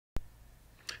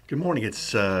Good morning.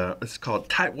 It's called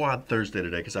Tightwad Thursday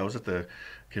today because I was at the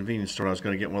convenience store and I was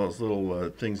going to get one of those little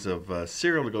things of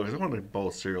cereal to go because I wanted a bowl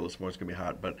of cereal this morning. It's going to be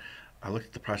hot, but I looked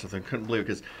at the price of it and couldn't believe it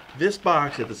because this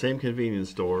box at the same convenience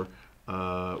store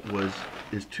was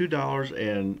is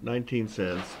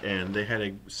 $2.19 and they had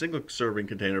a single serving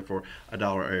container for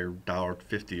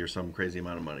 $1 or some crazy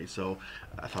amount of money. So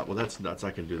I thought, well, that's nuts.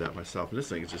 I can do that myself. And this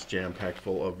thing is just jam packed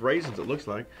full of raisins. It looks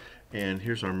like. And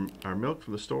here's our milk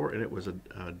from the store, and it was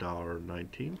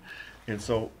 $1.19. And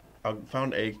so I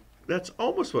found that's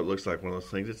almost what it looks like, one of those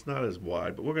things. It's not as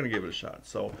wide, but we're going to give it a shot.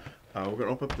 So we're going to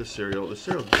open up the cereal. The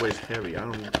cereal weighs heavy.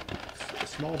 It's a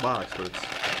small box, but it's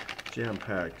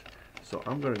jam-packed. So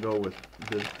I'm going to go with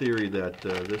the theory that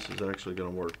this is actually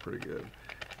going to work pretty good.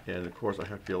 And of course, I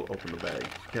have to be able to open the bag.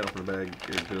 If you can't open the bag,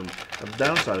 you're doomed. Now, the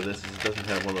downside of this is it doesn't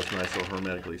have one of those nice little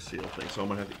hermetically sealed things. So I'm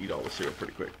going to have to eat all the cereal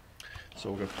pretty quick. So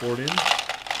we're going to pour it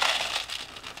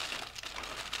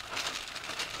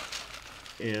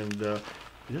in. And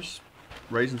there's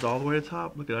raisins all the way to the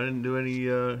top. Look, I didn't do any,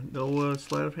 no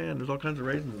sleight of hand. There's all kinds of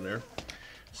raisins in there.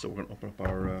 So we're going to open up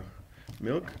our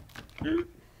milk. And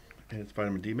it's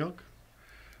vitamin D milk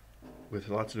with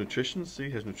lots of nutrition. See,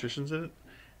 it has nutritions in it.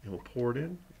 And we'll pour it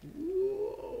in.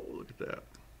 Whoa, look at that.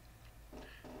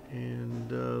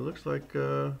 And looks like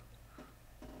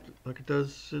it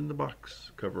does in the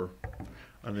box cover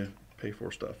on the pay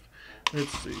for stuff.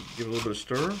 Let's see, give it a little bit of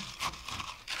stir.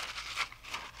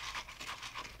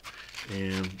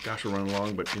 And gosh, we're running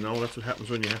along, but you know, that's what happens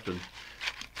when you have to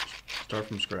start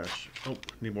from scratch. Oh,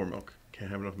 need more milk. Can't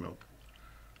have enough milk.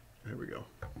 There we go.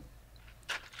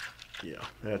 Yeah,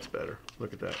 that's better.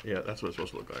 Look at that. Yeah, that's what it's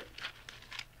supposed to look like.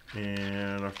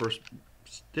 And our first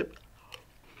dip.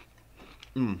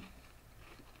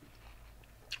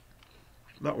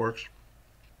 That works.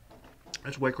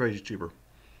 That's way crazy cheaper.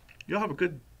 Y'all have a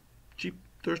good, cheap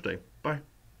Thursday. Bye.